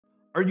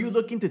Are you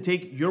looking to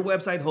take your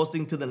website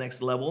hosting to the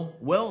next level?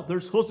 Well,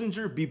 there's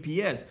Hostinger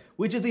VPS,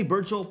 which is a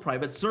virtual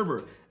private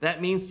server.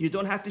 That means you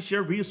don't have to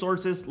share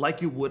resources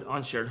like you would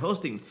on shared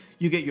hosting.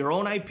 You get your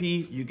own IP,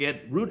 you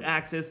get root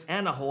access,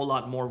 and a whole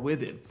lot more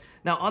with it.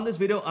 Now, on this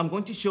video, I'm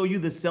going to show you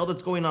the sale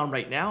that's going on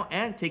right now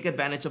and take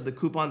advantage of the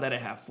coupon that I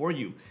have for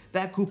you.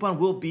 That coupon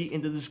will be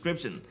in the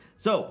description.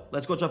 So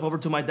let's go jump over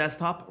to my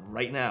desktop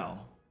right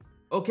now.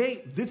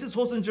 Okay, this is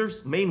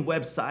Hostinger's main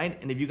website,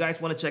 and if you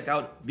guys want to check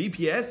out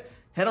VPS,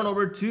 head on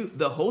over to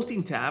the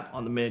hosting tab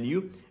on the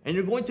menu, and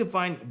you're going to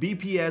find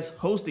VPS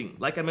hosting.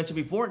 Like I mentioned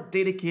before,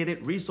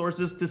 dedicated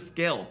resources to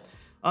scale.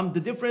 The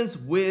difference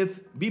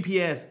with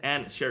VPS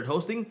and shared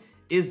hosting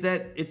is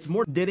that it's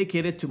more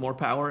dedicated to more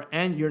power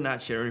and you're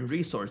not sharing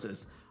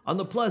resources. On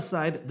the plus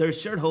side, there's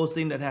shared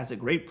hosting that has a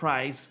great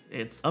price.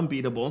 It's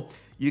unbeatable.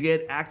 You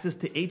get access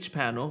to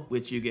hPanel,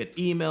 which you get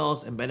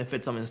emails and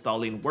benefits of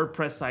installing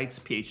WordPress sites,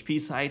 PHP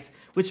sites,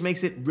 which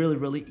makes it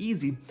really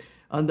easy.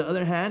 On the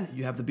other hand,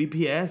 you have the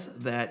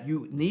VPS that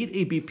you need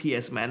a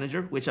VPS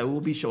Manager, which I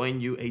will be showing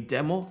you a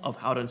demo of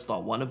how to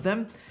install one of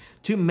them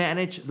to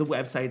manage the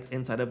websites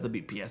inside of the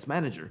VPS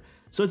Manager.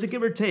 So it's a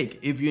give or take.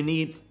 If you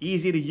need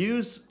easy to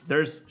use,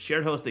 there's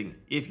shared hosting.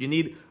 If you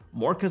need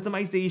more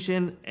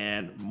customization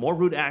and more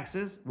root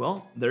access,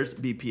 well, there's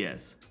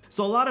VPS.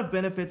 So a lot of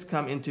benefits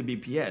come into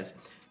VPS.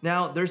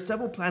 Now, there's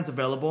several plans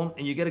available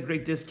and you get a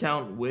great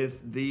discount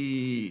with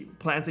the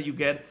plans that you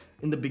get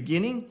in the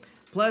beginning.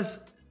 Plus,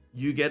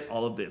 you get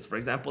all of this. For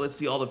example, let's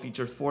see all the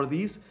features for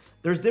these.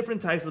 There's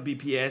different types of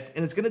VPS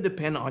and it's gonna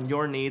depend on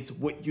your needs,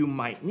 what you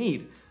might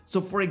need.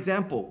 So for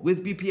example,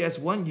 with VPS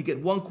 1, you get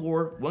 1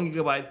 core, 1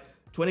 gigabyte,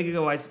 20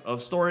 gigabytes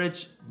of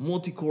storage,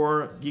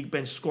 multi-core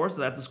Geekbench score. So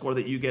that's the score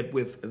that you get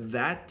with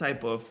that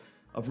type of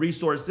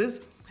resources.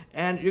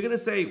 And you're gonna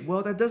say,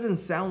 well, that doesn't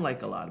sound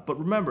like a lot, but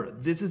remember,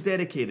 this is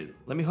dedicated.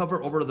 Let me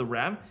hover over to the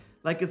RAM,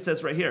 like it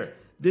says right here.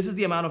 This is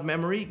the amount of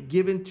memory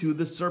given to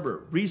the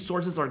server.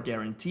 Resources are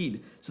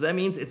guaranteed. So that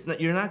means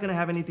you're not gonna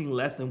have anything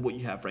less than what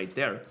you have right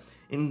there.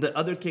 In the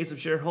other case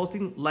of shared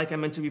hosting, like I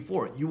mentioned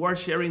before, you are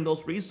sharing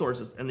those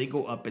resources and they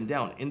go up and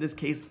down. In this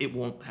case, it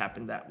won't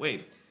happen that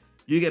way.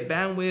 You get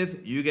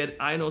bandwidth, you get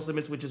INOS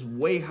limits, which is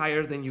way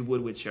higher than you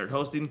would with shared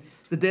hosting.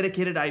 The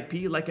dedicated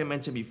IP, like I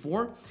mentioned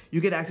before, you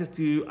get access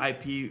to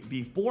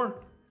IPv4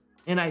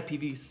 and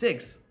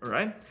IPv6, all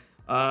right?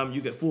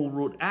 You get full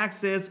root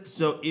access.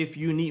 So if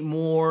you need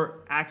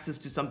more access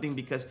to something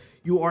because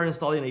you are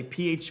installing a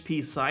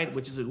PHP site,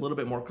 which is a little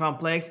bit more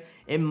complex,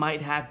 it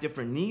might have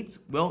different needs.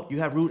 Well, you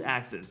have root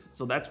access.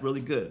 So that's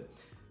really good.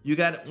 You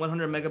got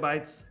 100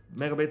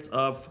 megabits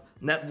of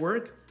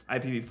network,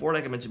 IPv4,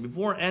 like I mentioned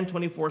before, and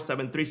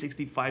 24/7,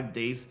 365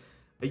 days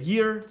a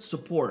year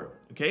support,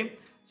 okay?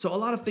 So a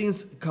lot of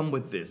things come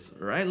with this,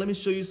 all right? Let me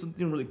show you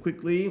something really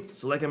quickly.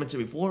 So like I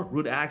mentioned before,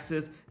 root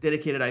access,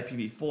 dedicated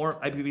IPv4,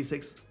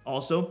 IPv6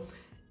 also.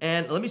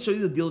 And let me show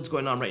you the deal that's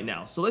going on right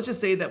now. So let's just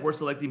say that we're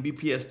selecting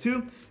VPS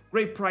 2,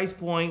 great price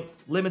point,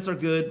 limits are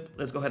good.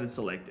 Let's go ahead and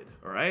select it,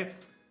 all right?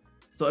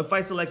 So if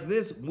I select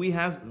this, we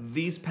have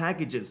these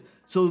packages.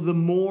 So the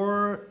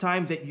more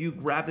time that you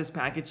grab this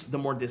package, the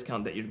more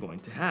discount that you're going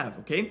to have,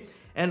 okay?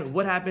 And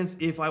what happens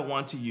if I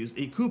want to use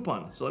a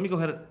coupon? So let me go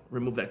ahead and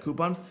remove that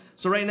coupon.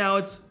 So right now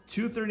it's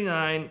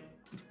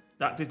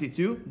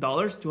 $239.52,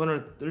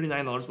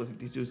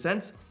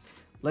 $239.52.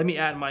 Let me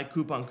add my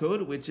coupon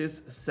code, which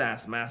is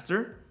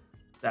saasmaster,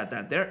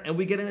 that there, and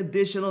we get an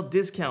additional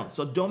discount.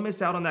 So don't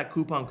miss out on that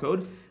coupon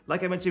code.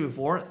 Like I mentioned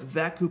before,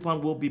 that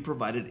coupon will be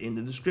provided in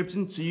the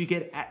description, so you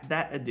get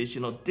that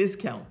additional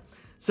discount.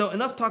 So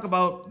enough talk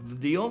about the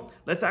deal.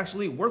 Let's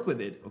actually work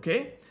with it,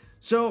 okay?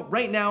 So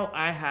right now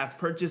I have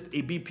purchased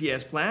a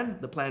VPS plan,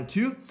 the plan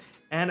 2,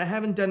 and I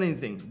haven't done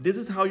anything. This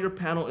is how your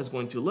panel is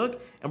going to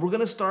look, and we're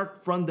gonna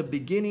start from the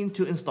beginning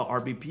to install our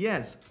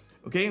VPS,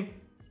 okay?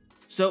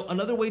 So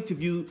another way to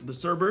view the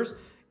servers,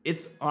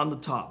 it's on the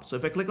top. So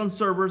if I click on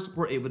servers,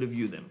 we're able to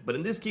view them. But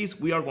in this case,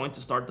 we are going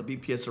to start the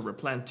VPS server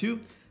plan 2,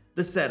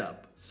 the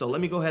setup. So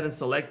let me go ahead and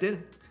select it.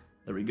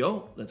 There we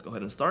go. Let's go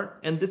ahead and start.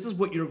 And this is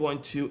what you're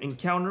going to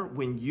encounter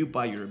when you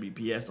buy your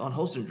VPS on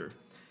Hostinger.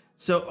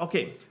 So,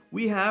 okay,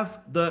 we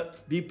have the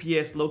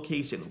VPS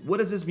location. What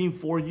does this mean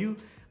for you?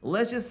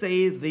 Let's just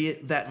say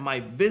that my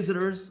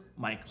visitors,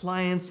 my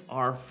clients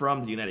are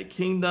from the United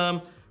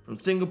Kingdom, from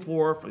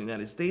Singapore, from the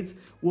United States.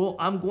 Well,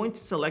 I'm going to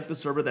select the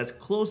server that's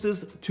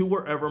closest to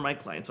wherever my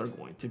clients are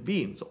going to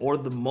be, or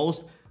the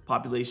most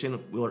population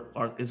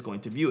is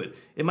going to view it.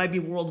 It might be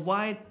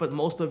worldwide, but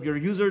most of your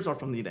users are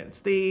from the United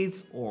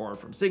States or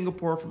from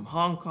Singapore, from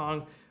Hong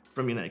Kong,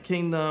 from United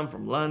Kingdom,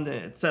 from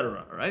London,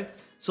 etc. All right.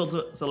 So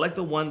to select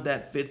the one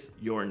that fits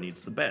your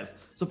needs the best.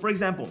 So for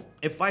example,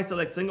 if I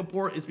select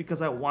Singapore, it's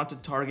because I want to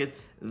target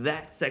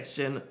that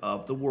section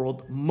of the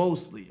world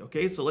mostly.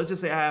 Okay. So let's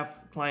just say I have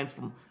clients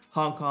from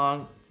Hong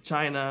Kong,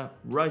 China,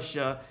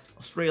 Russia,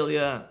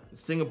 Australia,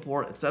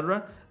 Singapore,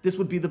 etc. This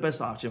would be the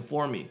best option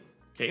for me.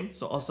 Okay,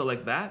 so I'll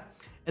select that.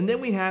 And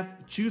then we have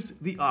choose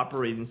the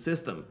operating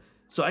system.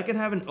 So I can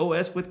have an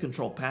OS with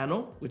control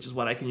panel, which is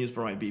what I can use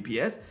for my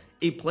VPS,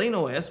 a plain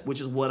OS, which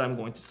is what I'm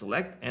going to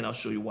select, and I'll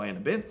show you why in a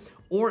bit,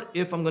 or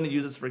if I'm going to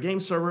use this for game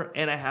server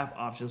and I have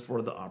options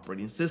for the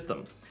operating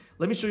system.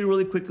 Let me show you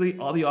really quickly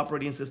all the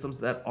operating systems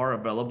that are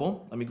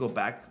available. Let me go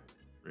back,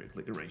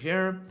 click it right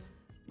here,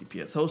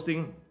 VPS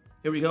hosting.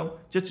 Here we go.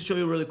 Just to show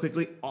you really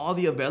quickly all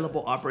the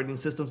available operating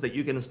systems that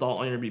you can install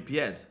on your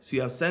VPS. So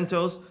you have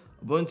CentOS,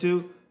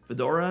 Ubuntu,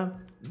 Fedora,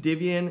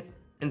 Debian,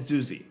 and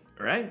SUSE,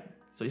 all right?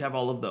 So you have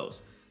all of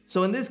those.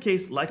 So in this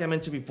case, like I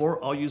mentioned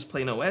before, I'll use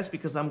plain OS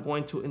because I'm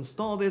going to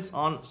install this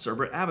on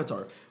Server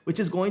Avatar, which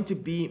is going to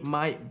be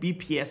my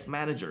VPS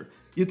Manager.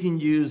 You can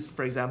use,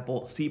 for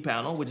example,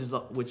 cPanel,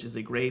 which is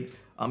a great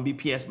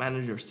VPS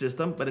Manager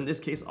system, but in this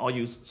case, I'll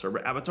use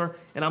Server Avatar,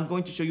 and I'm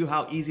going to show you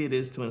how easy it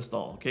is to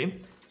install, okay?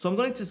 So I'm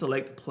going to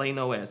select plain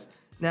OS.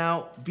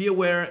 Now, be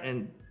aware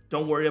and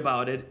don't worry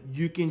about it.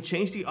 You can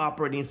change the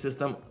operating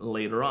system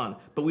later on,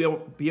 but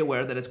be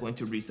aware that it's going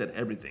to reset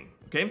everything,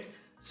 okay?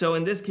 So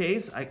in this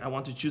case, I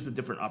want to choose a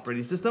different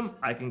operating system.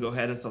 I can go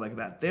ahead and select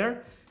that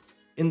there.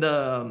 In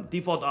the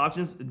default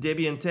options,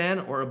 Debian 10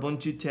 or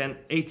Ubuntu 10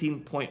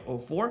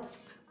 18.04,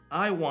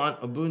 I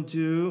want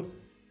Ubuntu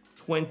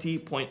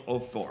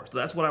 20.04. So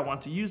that's what I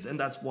want to use, and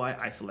that's why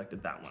I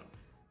selected that one.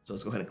 So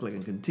let's go ahead and click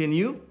and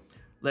continue.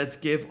 Let's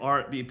give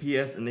our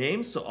VPS a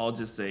name. So I'll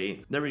just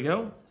say, there we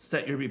go,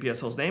 set your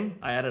VPS host name.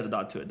 I added a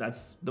dot to it.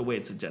 That's the way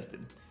it's suggested.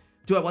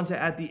 Do I want to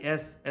add the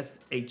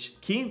SSH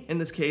key? In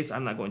this case,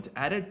 I'm not going to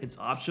add it. It's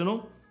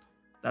optional.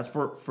 That's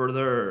for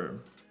further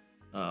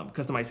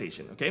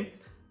customization, okay?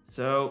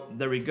 So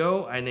there we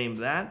go. I named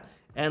that.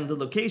 And the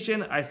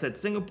location, I said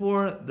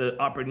Singapore, the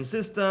operating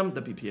system,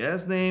 the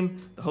VPS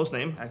name, the host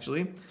name,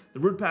 actually, the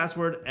root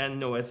password, and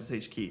no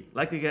SSH key.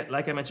 Like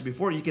I mentioned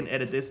before, you can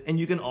edit this, and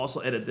you can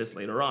also edit this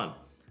later on.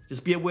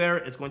 Just be aware,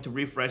 it's going to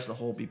refresh the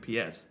whole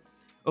VPS.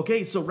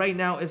 Okay, so right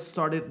now it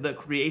started the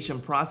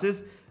creation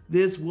process.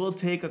 This will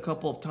take a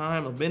couple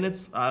of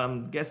minutes.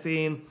 I'm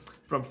guessing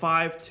from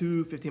 5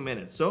 to 15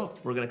 minutes. So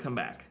we're gonna come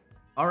back.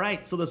 All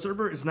right, so the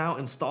server is now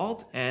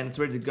installed and it's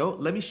ready to go.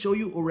 Let me show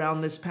you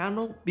around this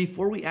panel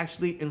before we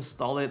actually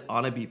install it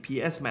on a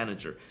VPS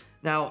Manager.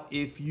 Now,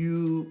 if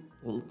you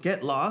will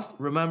get lost,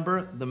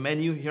 remember the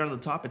menu here on the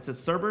top, it says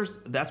servers.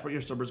 That's where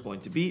your server is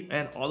going to be,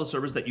 and all the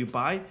servers that you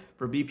buy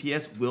for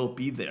VPS will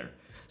be there.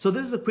 So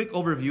this is a quick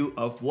overview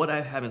of what I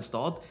have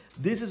installed.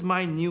 This is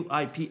my new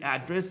IP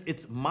address.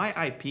 It's my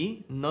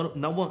IP. No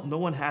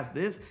one has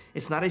this.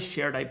 It's not a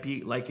shared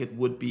IP like it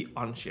would be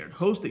on shared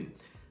hosting.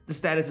 The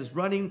status is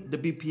running. The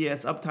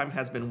VPS uptime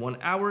has been 1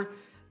 hour.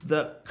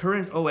 The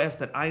current OS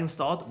that I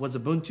installed was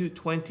Ubuntu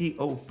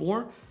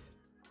 20.04.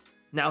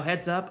 Now,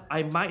 heads up,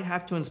 I might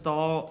have to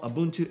install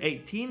Ubuntu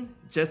 18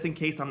 just in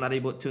case I'm not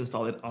able to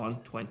install it on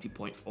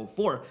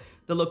 20.04.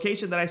 The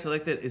location that I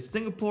selected is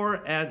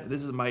Singapore, and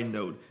this is my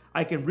node.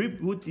 I can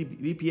reboot the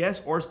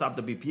VPS or stop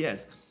the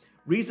VPS.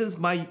 Reasons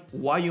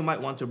why you might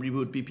want to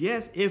reboot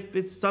VPS: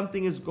 if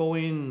something is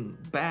going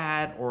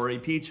bad or a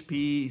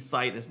PHP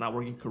site is not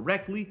working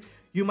correctly,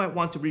 you might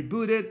want to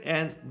reboot it,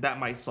 and that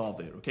might solve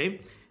it, okay?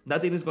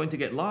 Nothing is going to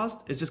get lost.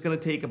 It's just gonna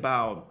take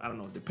about, I don't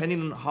know,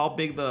 depending on how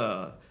big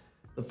the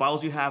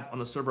files you have on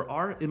the server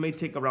are, it may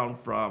take around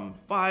from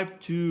 5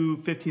 to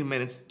 15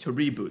 minutes to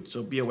reboot,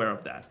 so be aware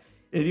of that.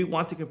 If you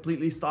want to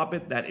completely stop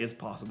it, that is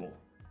possible.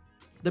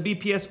 The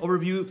VPS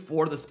overview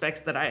for the specs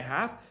that I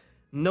have: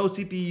 no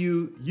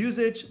CPU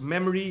usage,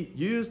 memory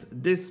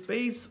used, disk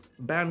space,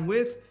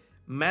 bandwidth,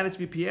 manage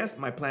VPS,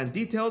 my plan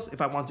details if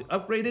I want to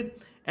upgrade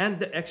it, and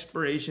the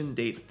expiration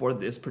date for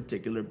this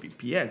particular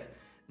VPS.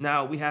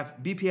 Now we have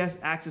VPS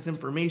access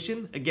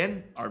information,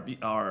 again,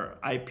 our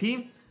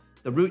IP,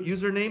 the root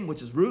username,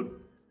 which is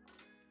root,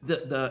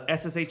 the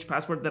SSH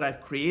password that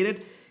I've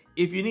created.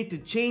 If you need to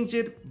change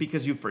it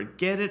because you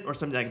forget it or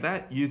something like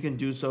that, you can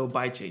do so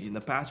by changing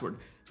the password.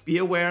 Be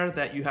aware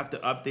that you have to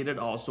update it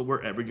also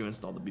wherever you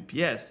install the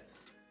VPS.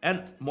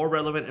 And more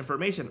relevant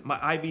information, my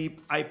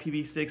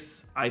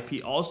IPv6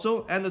 IP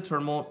also, and the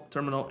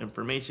terminal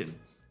information.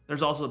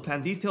 There's also the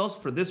plan details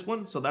for this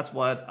one, so that's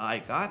what I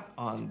got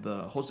on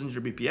the Hostinger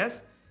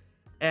VPS.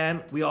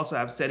 And we also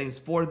have settings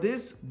for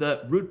this,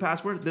 the root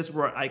password, this is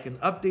where I can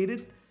update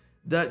it.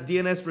 The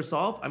DNS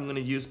resolve, I'm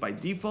gonna use by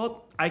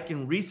default. I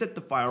can reset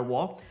the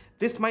firewall.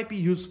 This might be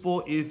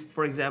useful if,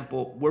 for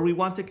example, where we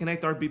want to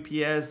connect our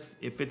VPS,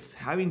 if it's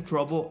having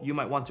trouble, you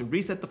might want to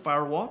reset the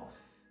firewall,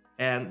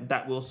 and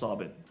that will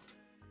solve it.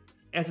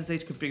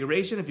 SSH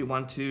configuration, if you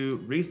want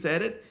to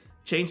reset it,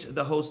 change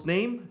the host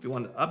name, if you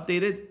want to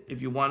update it,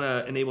 if you want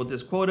to enable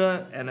disk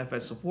quota,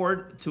 NFS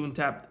support, tune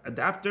tap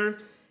adapter,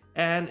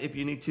 and if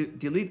you need to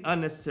delete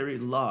unnecessary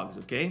logs,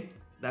 okay?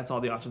 That's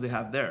all the options they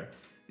have there.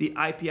 The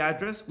IP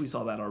address, we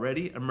saw that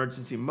already.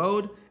 Emergency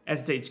mode,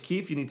 SSH key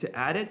if you need to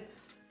add it.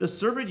 The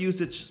server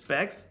usage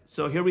specs.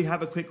 So here we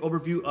have a quick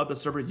overview of the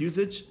server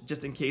usage,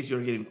 just in case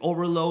you're getting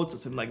overloads or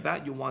something like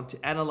that. You want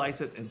to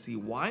analyze it and see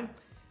why.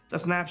 The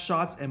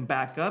snapshots and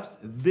backups.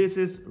 This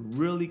is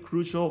really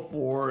crucial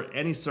for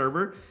any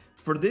server.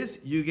 For this,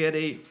 you get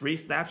a free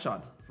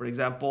snapshot. For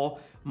example,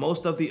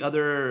 most of the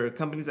other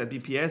companies at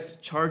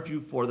VPS charge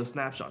you for the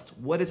snapshots.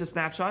 What is a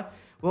snapshot?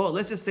 Well,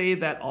 let's just say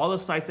that all the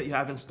sites that you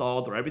have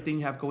installed or everything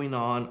you have going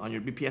on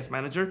your VPS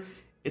Manager,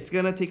 it's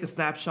gonna take a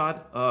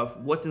snapshot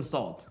of what's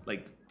installed,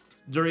 like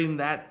during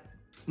that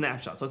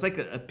snapshot. So it's like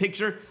a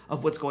picture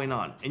of what's going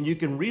on, and you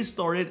can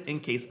restore it in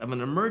case of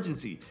an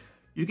emergency.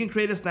 You can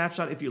create a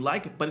snapshot if you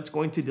like, but it's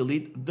going to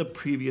delete the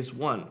previous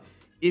one.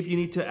 If you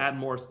need to add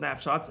more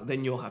snapshots,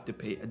 then you'll have to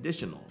pay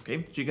additional,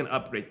 okay? So you can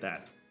upgrade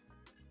that.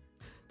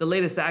 The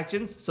latest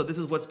actions, so this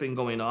is what's been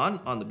going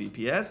on the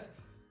VPS.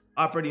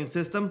 Operating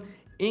system,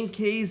 in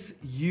case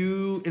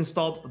you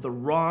installed the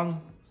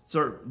wrong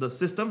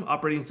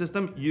operating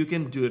system, you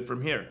can do it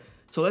from here.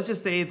 So let's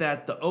just say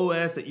that the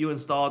OS that you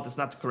installed is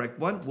not the correct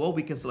one. Well,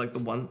 we can select the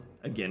one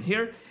again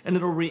here and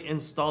it'll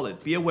reinstall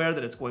it. Be aware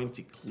that it's going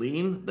to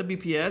clean the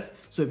VPS.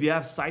 So if you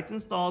have sites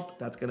installed,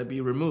 that's going to be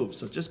removed.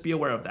 So just be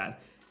aware of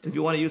that. If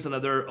you want to use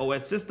another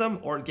OS system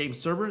or game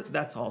server,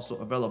 that's also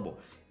available.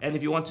 And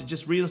if you want to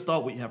just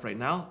reinstall what you have right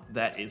now,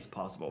 that is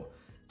possible.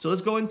 So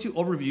let's go into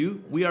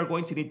overview. We are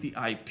going to need the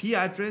IP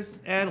address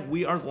and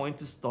we are going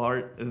to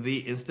start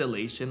the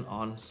installation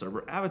on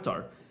Server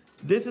Avatar.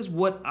 This is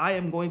what I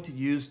am going to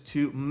use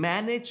to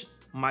manage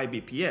my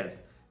VPS.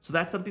 So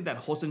that's something that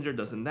Hostinger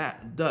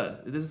does.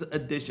 This is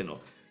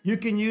additional. You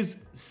can use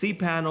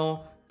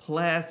cPanel,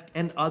 Plesk,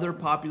 and other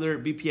popular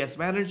VPS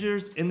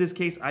managers. In this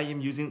case, I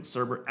am using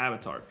Server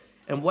Avatar.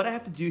 And what I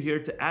have to do here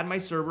to add my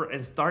server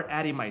and start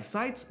adding my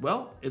sites,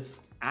 well, it's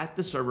add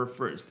the server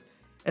first.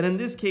 And in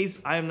this case,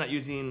 I am not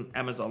using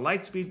Amazon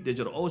Lightspeed,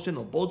 DigitalOcean,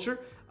 or Vultr.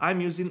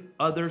 I'm using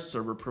other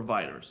server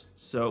providers.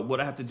 So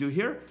what I have to do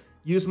here,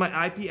 use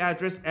my IP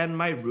address and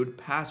my root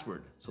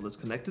password. So let's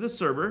connect to the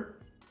server.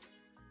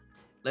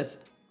 Let's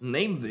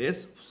name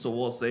this. So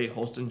we'll say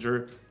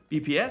Hostinger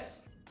VPS,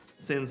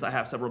 since I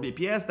have several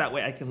VPS, that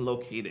way I can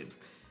locate it.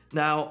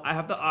 Now I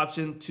have the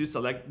option to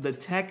select the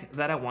tech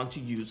that I want to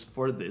use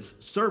for this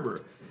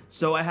server.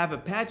 So I have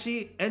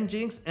Apache,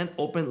 Nginx, and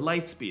Open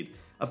Lightspeed.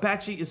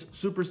 Apache is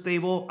super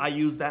stable. I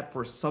use that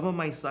for some of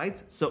my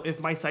sites. So if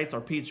my sites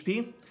are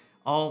PHP,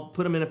 I'll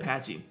put them in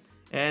Apache.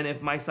 And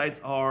if my sites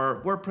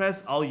are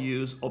WordPress, I'll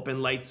use Open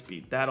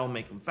Lightspeed. That'll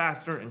make them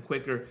faster and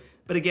quicker.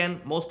 But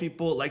again, most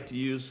people like to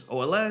use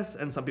OLS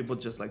and some people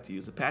just like to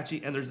use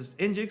Apache. And there's this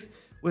Nginx,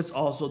 which is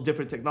also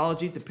different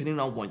technology depending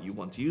on what you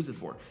want to use it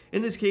for.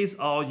 In this case,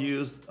 I'll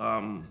use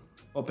Open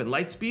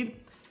Lightspeed.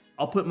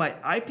 I'll put my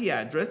IP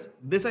address.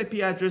 This IP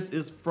address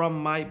is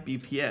from my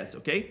VPS,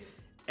 okay?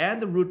 And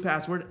the root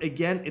password,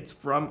 again, it's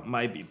from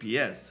my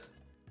VPS.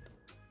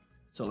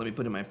 So let me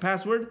put in my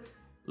password.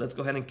 Let's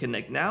go ahead and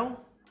connect now.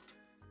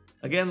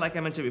 Again, like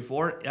I mentioned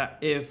before,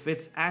 if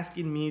it's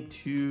asking me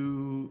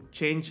to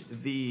change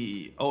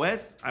the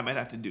OS, I might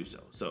have to do so.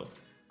 So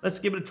let's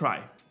give it a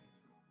try.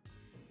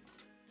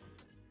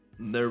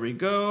 There we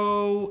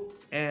go.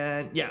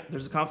 And yeah,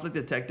 there's a conflict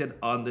detected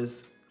on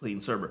this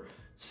clean server.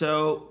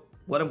 So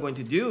what I'm going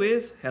to do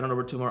is head on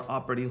over to my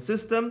operating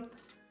system.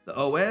 The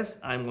OS,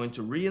 I'm going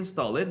to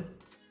reinstall it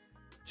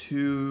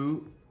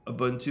to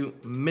Ubuntu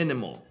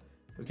Minimal,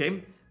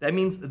 okay? That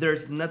means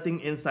there's nothing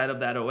inside of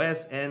that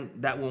OS and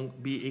that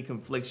won't be a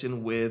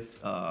confliction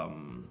with,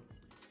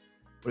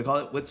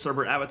 with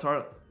Server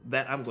Avatar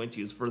that I'm going to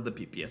use for the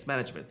VPS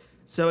management.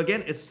 So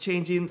again, it's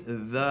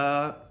changing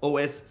the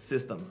OS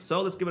system.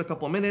 So let's give it a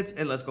couple of minutes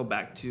and let's go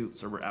back to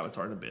Server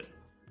Avatar in a bit.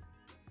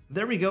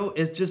 There we go,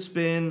 it's just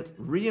been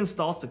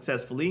reinstalled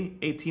successfully,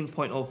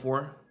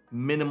 18.04.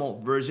 minimal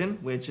version,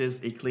 which is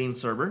a clean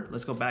server.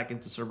 Let's go back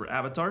into Server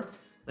Avatar.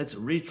 Let's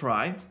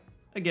retry.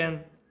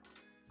 Again,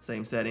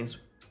 same settings.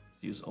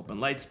 Let's use Open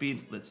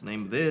Lightspeed. Let's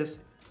name this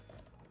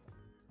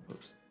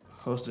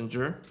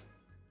Hostinger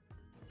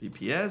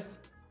VPS.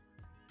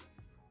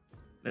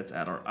 Let's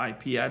add our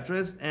IP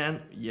address. And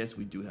yes,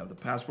 we do have the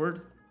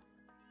password.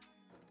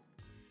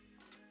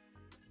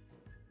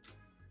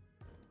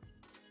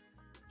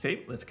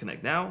 Okay, let's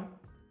connect now.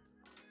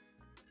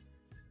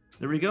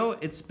 There we go,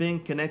 it's been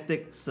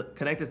connected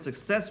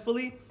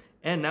successfully,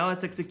 and now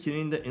it's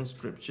executing the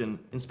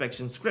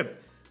inspection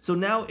script. So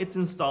now it's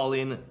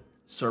installing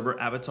Server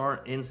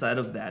Avatar inside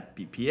of that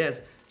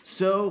VPS,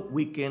 so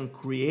we can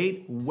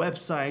create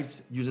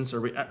websites using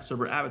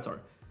Server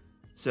Avatar.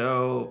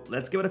 So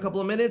let's give it a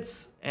couple of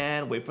minutes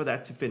and wait for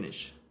that to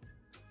finish.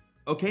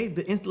 Okay,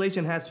 the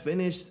installation has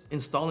finished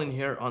installing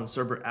here on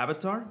Server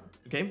Avatar.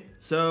 Okay,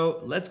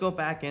 so let's go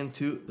back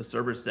into the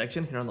server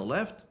section here on the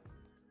left.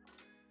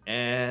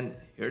 And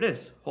here it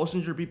is,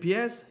 Hostinger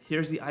VPS.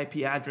 Here's the IP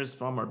address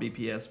from our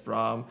VPS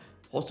from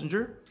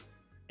Hostinger,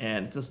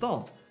 and it's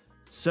installed.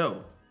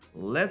 So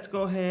let's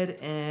go ahead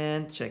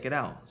and check it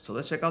out. So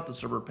let's check out the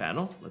server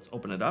panel. Let's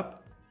open it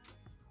up.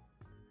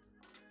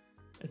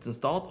 It's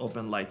installed,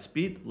 Open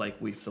Lightspeed, like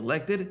we've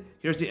selected.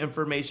 Here's the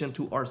information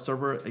to our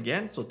server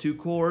again. So 2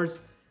 cores,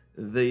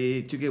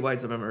 the 2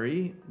 GB of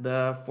memory,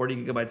 the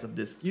 40 GB of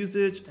disk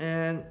usage,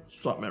 and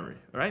swap memory,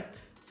 all right?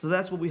 So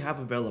that's what we have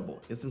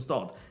available. It's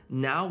installed.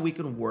 Now we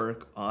can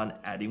work on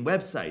adding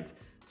websites.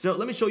 So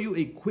let me show you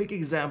a quick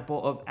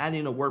example of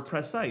adding a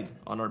WordPress site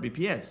on our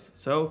VPS.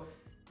 So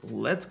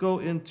let's go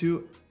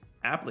into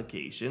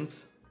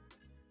Applications.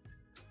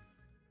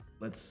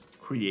 Let's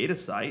create a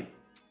site.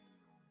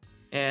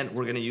 and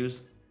we're gonna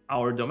use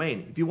our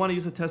domain. If you want to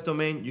use a test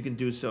domain, you can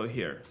do so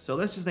here. So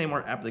let's just name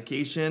our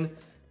application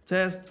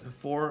test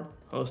for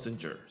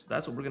Hostinger. So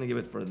that's what we're gonna give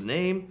it for the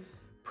name.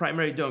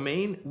 Primary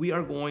domain, we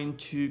are going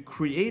to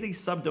create a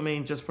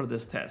subdomain just for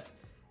this test.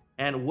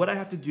 And what I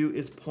have to do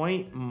is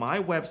point my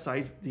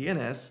website's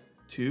DNS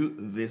to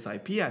this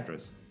IP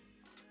address,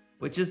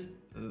 which is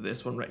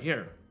this one right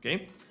here,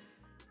 okay?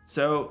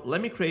 So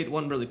let me create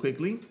one really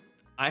quickly.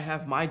 I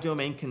have my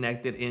domain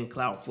connected in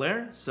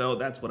Cloudflare, so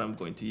that's what I'm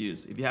going to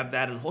use. If you have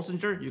that in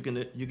Hostinger, you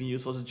can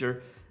use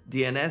Hostinger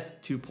DNS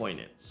to point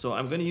it. So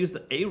I'm gonna use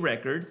the A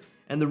record,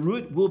 and the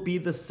root will be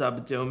the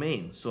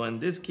subdomain. So in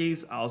this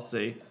case, I'll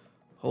say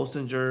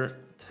Hostinger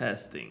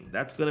testing.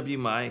 That's gonna be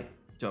my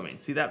domain.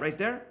 See that right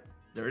there?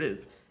 There it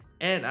is.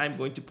 And I'm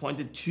going to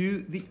point it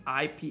to the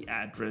IP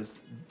address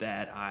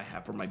that I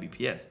have for my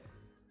VPS.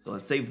 So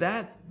let's save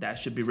that. That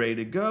should be ready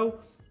to go.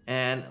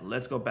 And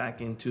let's go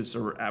back into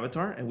server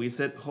avatar, and we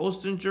said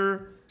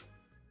Hostinger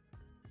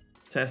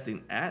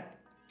testing at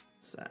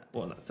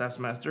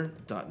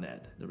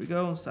saasmaster.net. There we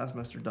go,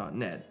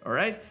 saasmaster.net. All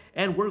right,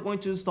 and we're going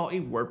to install a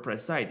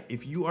WordPress site.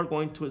 If you are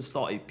going to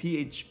install a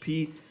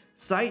PHP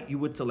site, you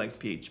would select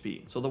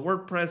PHP. So the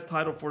WordPress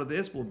title for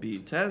this will be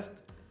test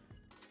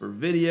for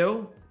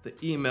video. The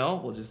email,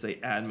 we'll just say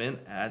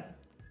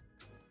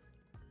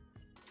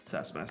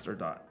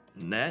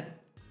admin@saasmaster.net.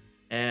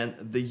 And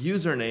the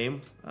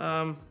username,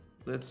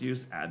 let's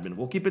use admin.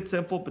 We'll keep it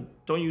simple, but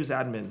don't use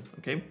admin,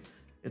 okay?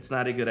 It's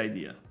not a good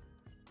idea.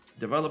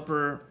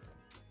 Developer,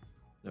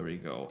 there we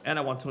go. And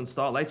I want to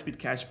install Lightspeed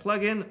Cache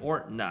plugin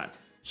or not.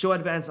 Show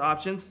advanced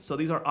options. So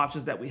these are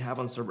options that we have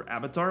on server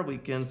avatar. We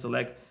can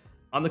select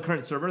on the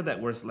current server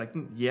that we're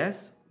selecting,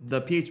 yes.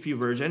 The PHP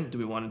version, do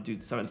we want to do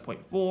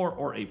 7.4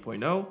 or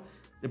 8.0?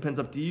 Depends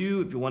up to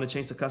you. If you want to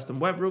change the custom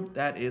web group,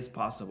 that is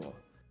possible.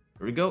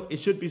 There we go. It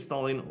should be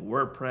installing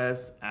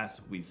WordPress as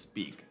we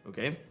speak,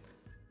 okay?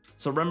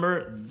 So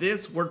remember,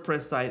 this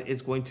WordPress site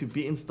is going to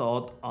be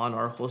installed on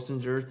our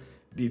Hostinger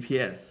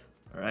VPS,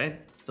 all right?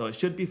 So it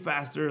should be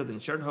faster than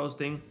shared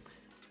hosting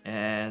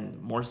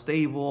and more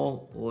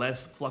stable,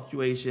 less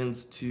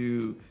fluctuations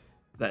to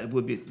that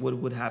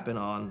would happen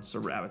on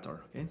server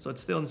avatar, okay? So it's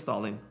still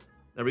installing.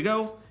 There we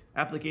go.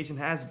 Application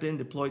has been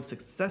deployed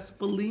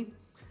successfully.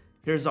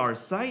 Here's our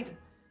site.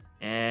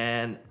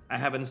 And I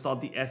haven't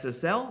installed the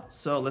SSL,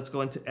 so let's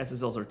go into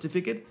SSL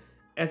certificate.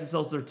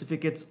 SSL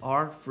certificates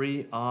are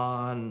free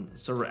on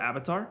server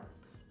avatar.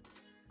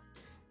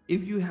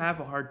 If you have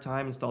a hard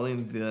time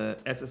installing the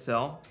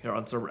SSL here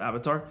on server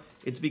avatar,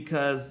 it's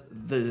because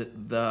the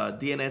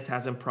DNS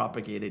hasn't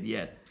propagated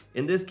yet.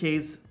 In this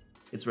case,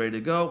 it's ready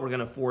to go. We're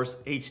gonna force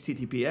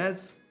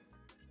HTTPS.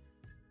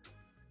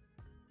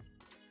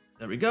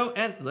 There we go,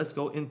 and let's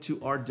go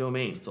into our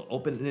domain. So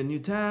open in a new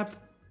tab.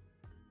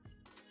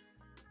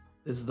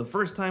 This is the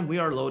first time we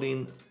are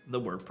loading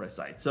the WordPress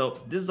site. So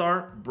this is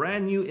our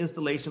brand new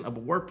installation of a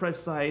WordPress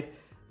site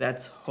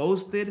that's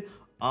hosted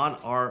on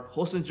our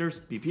Hostinger's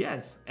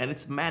VPS, and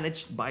it's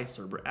managed by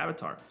server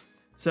avatar.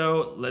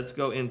 So let's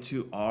go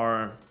into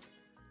our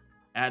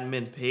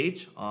admin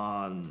page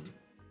on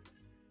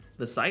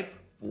the site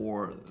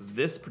for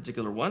this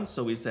particular one.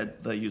 So we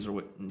said the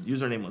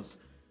username was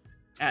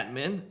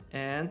admin,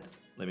 and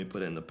let me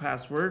put in the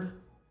password.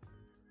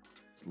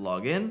 Let's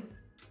log in.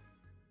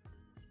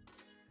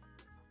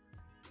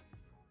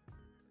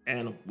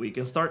 And we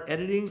can start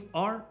editing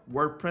our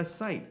WordPress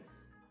site.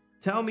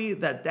 Tell me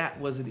that that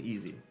wasn't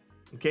easy,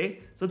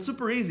 okay? So it's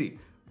super easy.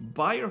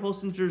 Buy your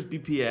Hostinger's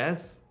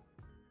VPS,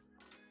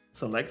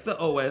 select the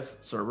OS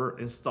server,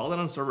 install it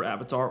on server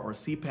avatar or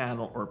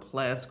cPanel or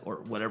Plesk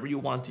or whatever you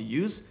want to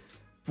use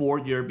for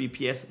your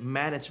VPS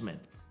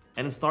management.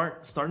 And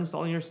start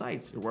installing your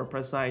sites, your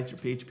WordPress sites, your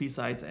PHP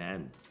sites,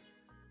 and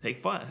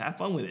have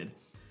fun with it.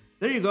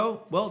 There you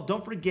go. Well,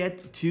 don't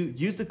forget to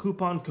use the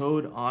coupon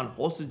code on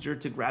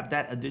Hostinger to grab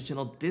that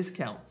additional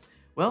discount.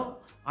 Well,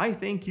 I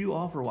thank you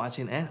all for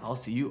watching, and I'll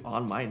see you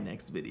on my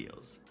next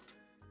videos.